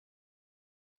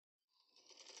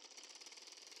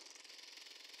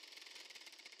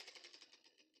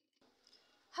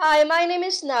Hi, my name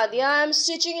is Nadia. I am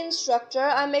stitching instructor.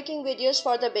 I am making videos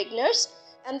for the beginners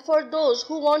and for those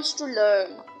who wants to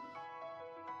learn.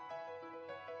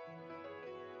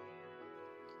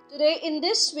 Today in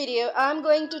this video, I am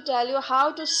going to tell you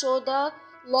how to sew the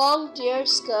long tiered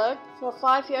skirt for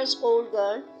 5 years old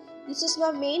girl. This is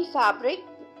my main fabric.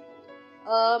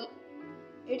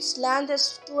 Its length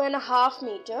is 2.5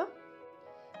 meters.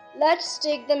 Let's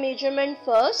take the measurement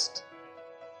first.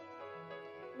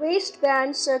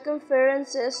 Waistband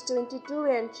circumference is 22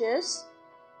 inches.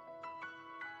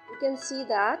 You can see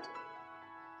that.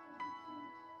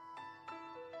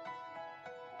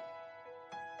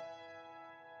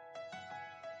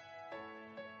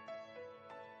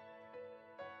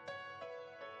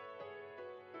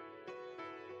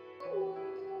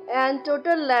 And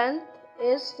total length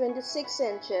is 26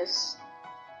 inches.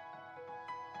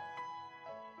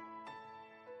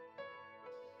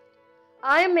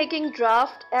 I am making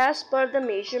draft as per the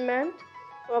measurement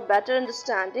for better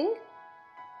understanding.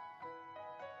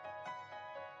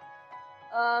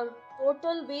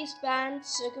 Total waistband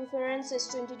circumference is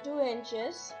 22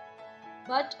 inches,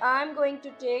 but I am going to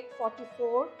take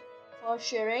 44 for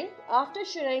shirring. After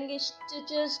shirring, its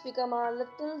stitches become a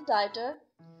little tighter,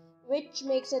 which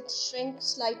makes it shrink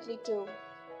slightly too.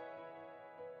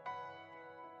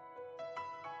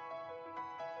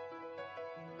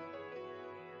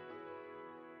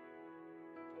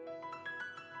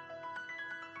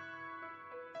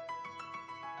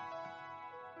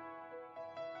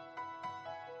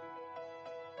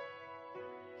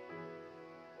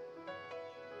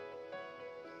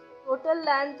 Total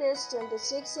length is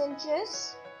 26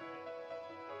 inches.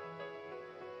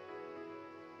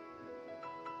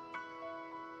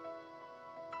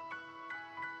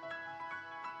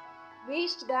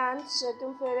 Waistband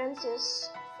circumference is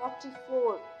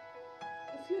 44.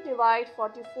 If you divide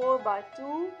 44 by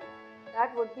 2,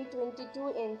 that would be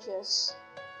 22 inches.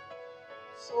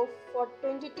 So for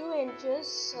 22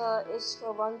 inches is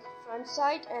for one front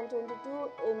side and 22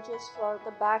 inches for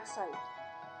the back side.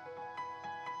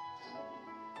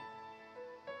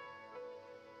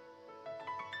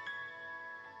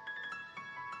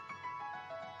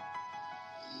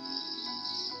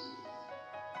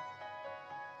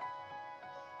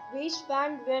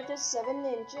 Waistband width is 7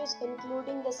 inches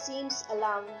including the seams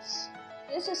allowance.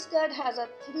 This skirt has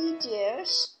 3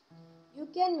 tiers. You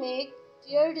can make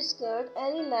tiered skirt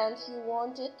any length you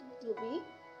want it to be.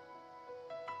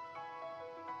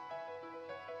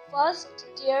 First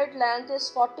tiered length is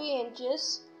 40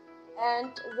 inches and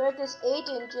width is 8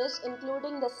 inches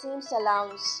including the seams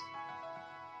allowance.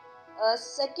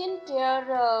 Second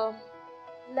tier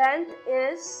length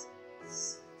is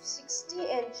 60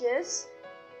 inches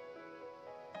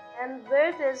and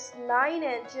width is 9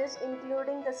 inches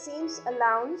including the seams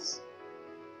allowance.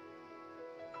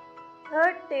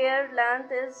 Third tier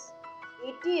length is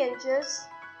 80 inches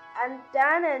and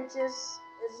 10 inches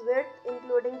is width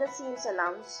including the seams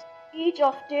allowance. Each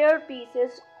of tier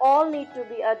pieces all need to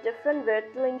be a different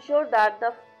width to ensure that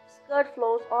the skirt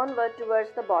flows onward towards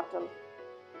the bottom.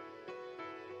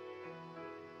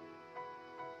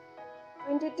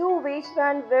 22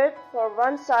 waistband width for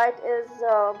one side is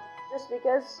just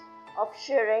because of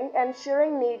shirring, and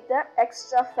shirring need the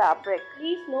extra fabric.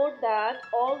 Please note that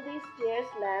all these tiers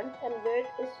length and width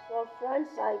is for front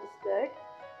side skirt.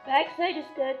 Back side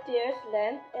skirt tiers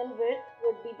length and width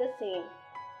would be the same.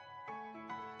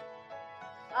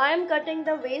 I am cutting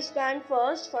the waistband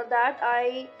first. For that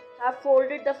I have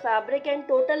folded the fabric and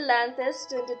total length is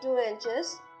 22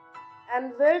 inches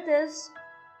and width is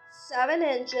 7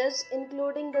 inches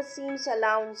including the seams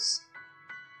allowance.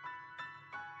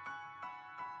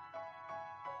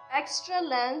 Extra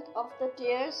length of the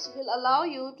tiers will allow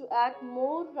you to add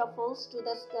more ruffles to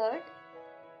the skirt.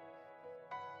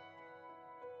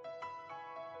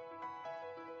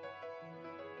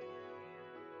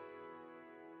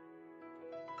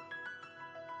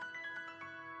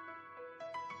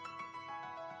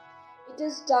 It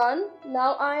is done.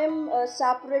 Now I am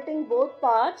separating both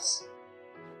parts.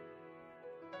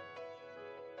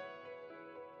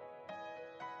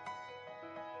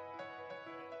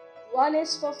 One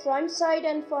is for front side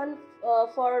and one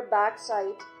for back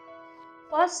side.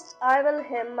 First I will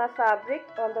hem my fabric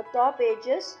on the top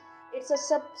edges. It's a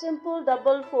simple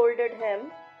double folded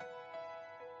hem.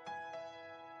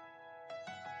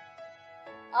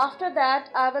 After that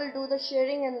I will do the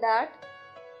shirring in that.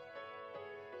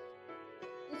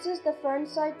 This is the front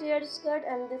side tiered skirt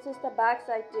and this is the back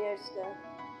side tiered skirt.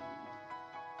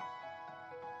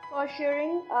 For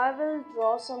shirring I will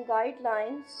draw some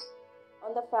guidelines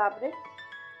on the fabric.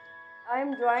 I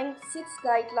am drawing 6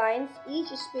 guidelines, each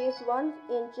spaced 1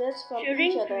 inches from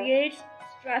each other. Shirring creates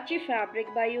stretchy fabric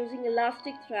by using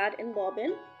elastic thread and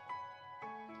bobbin.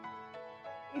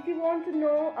 If you want to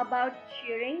know about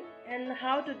shirring and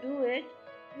how to do it,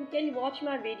 you can watch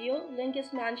my video, link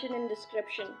is mentioned in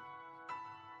description.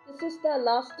 This is the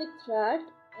elastic thread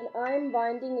and I am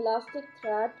binding elastic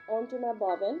thread onto my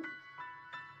bobbin.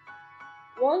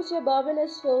 Once your bobbin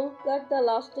is full, cut the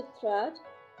elastic thread.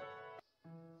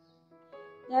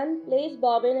 Then place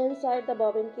bobbin inside the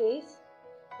bobbin case,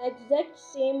 the exact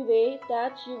same way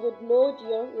that you would load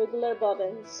your regular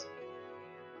bobbins.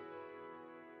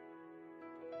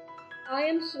 I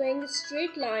am sewing a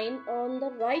straight line on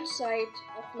the right side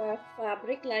of my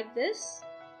fabric like this.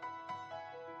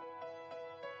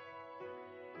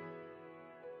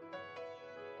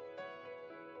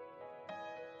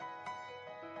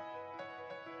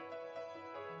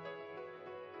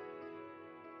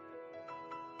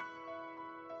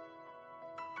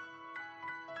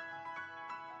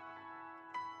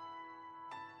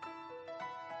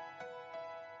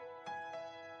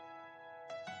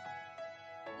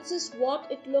 This is what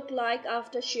it looked like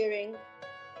after shirring.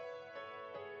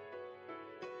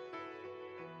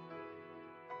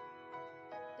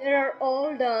 They are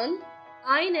all done.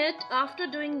 Iron it. After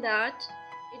doing that,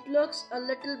 it looks a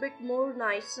little bit more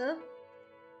nicer.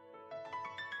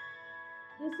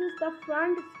 This is the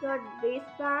front skirt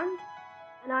waistband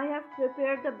and I have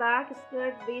prepared the back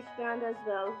skirt waistband as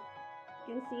well.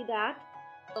 You can see that.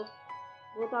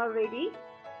 Both are ready.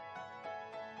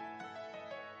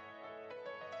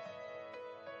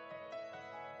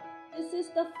 This is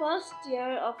the first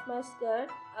tier of my skirt.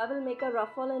 I will make a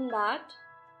ruffle in that.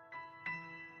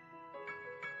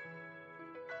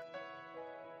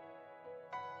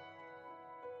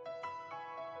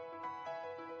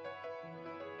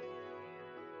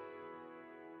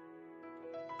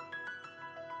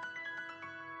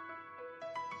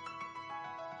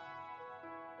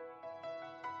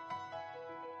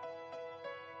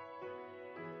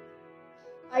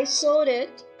 I sewed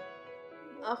it.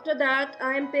 After that,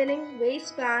 I am pinning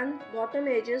waistband bottom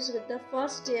edges with the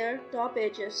first tier top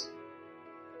edges.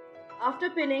 After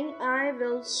pinning, I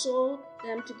will sew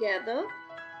them together.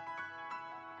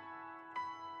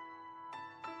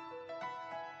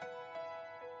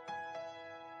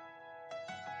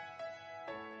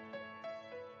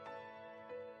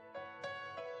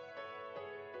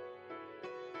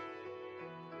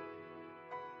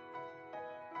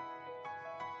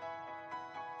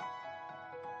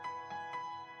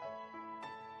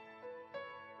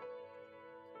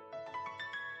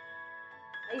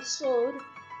 I sewed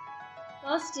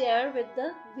first tier with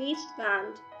the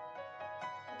waistband.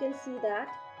 You can see that.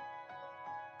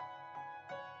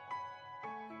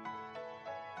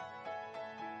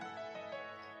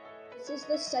 This is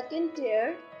the second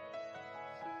tier.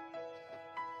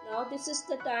 Now this is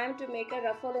the time to make a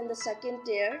ruffle in the second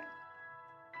tier.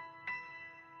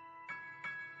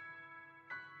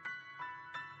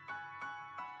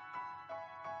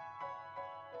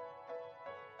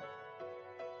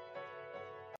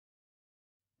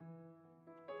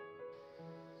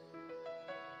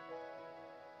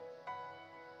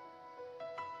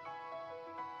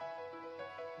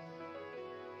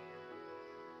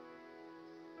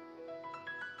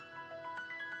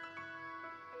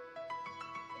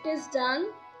 It is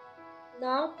done.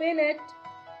 Now pin it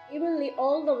evenly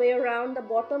all the way around the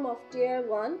bottom of tier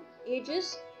 1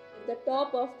 edges with the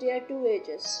top of tier 2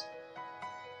 edges.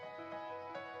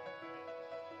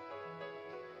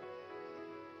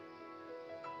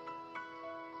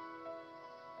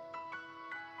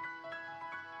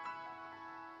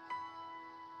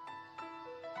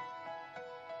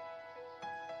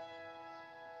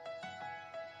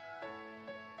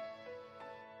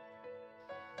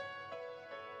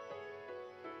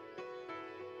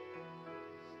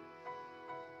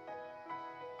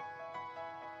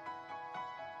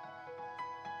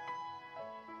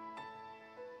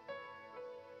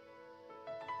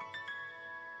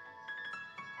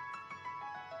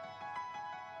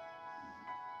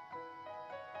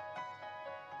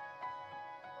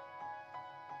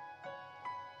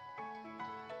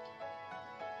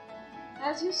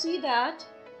 As you see that,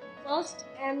 first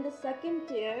and the second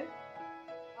tier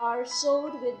are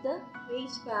sewed with the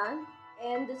waistband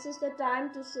and this is the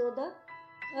time to sew the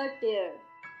third tier.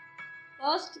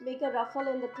 First make a ruffle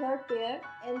in the third tier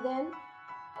and then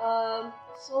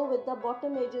sew with the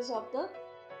bottom edges of the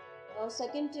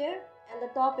second tier and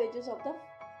the top edges of the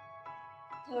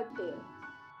third tier.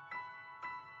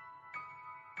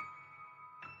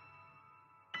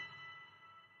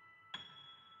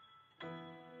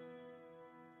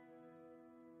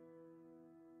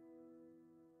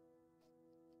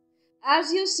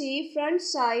 As you see, front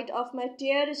side of my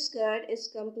tear skirt is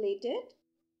completed.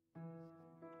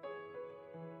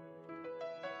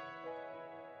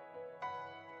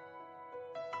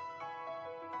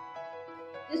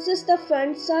 This is the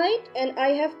front side, and I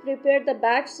have prepared the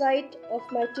back side of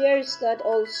my tear skirt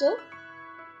also.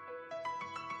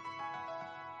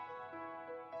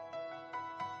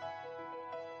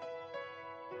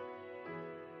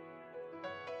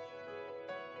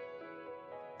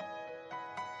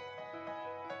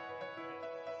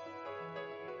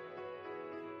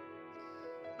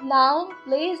 Now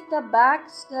place the back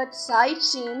skirt side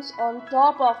seams on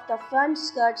top of the front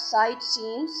skirt side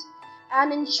seams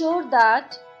and ensure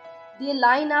that they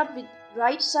line up with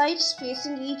right sides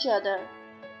facing each other.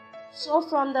 Sew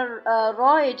from the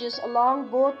raw edges along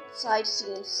both side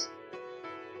seams.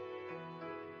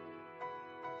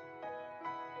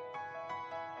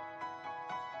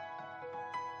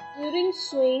 During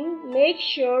sewing, make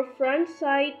sure front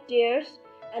side tears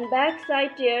and back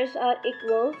side tears are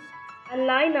equal and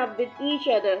line up with each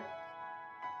other.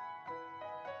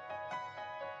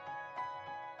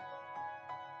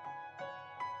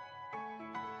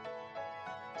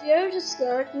 Tiered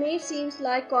skirt may seem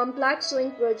like complex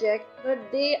sewing project, but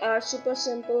they are super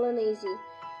simple and easy.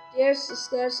 Tiered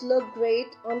skirts look great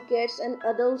on kids and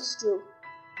adults too.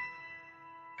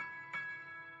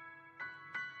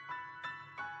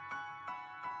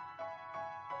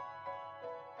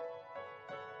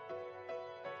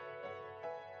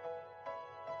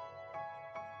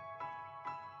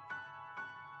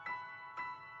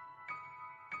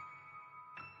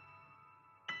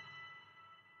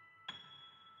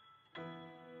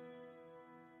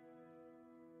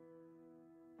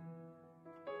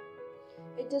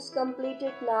 It is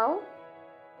completed now.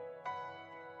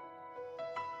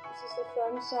 This is the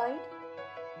front side.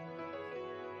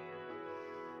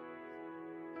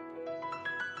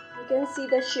 You can see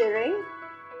the shirring.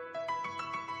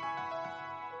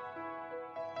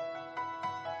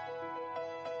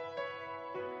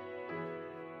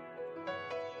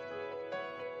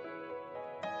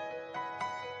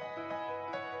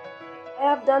 I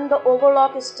have done the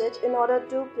overlock stitch in order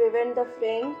to prevent the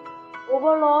fraying.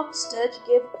 Overlock stitch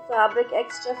give fabric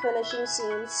extra finishing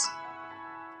seams.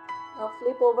 Now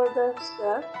flip over the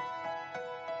skirt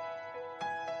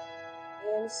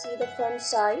and see the front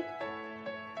side.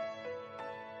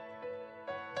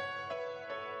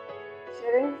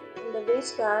 Shirring in the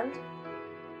waistband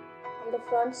on the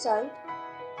front side.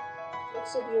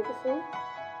 Looks so beautiful.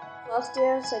 First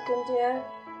tier, second tier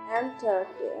and third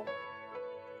tier.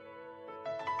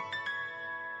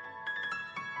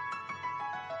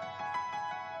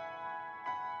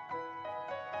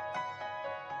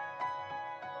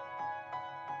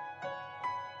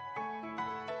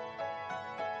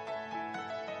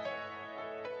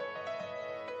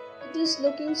 It is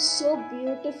looking so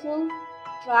beautiful,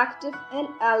 attractive and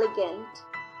elegant.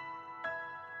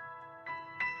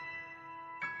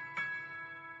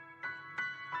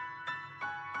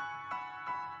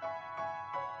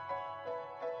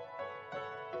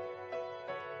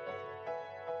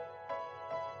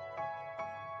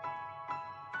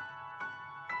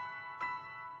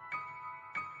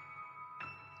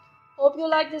 Hope you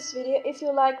like this video. If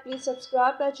you like, please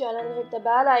subscribe my channel and hit the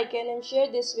bell icon and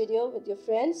share this video with your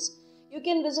friends. You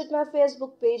can visit my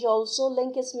Facebook page also.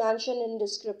 Link is mentioned in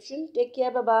description. Take care.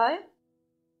 Bye-bye.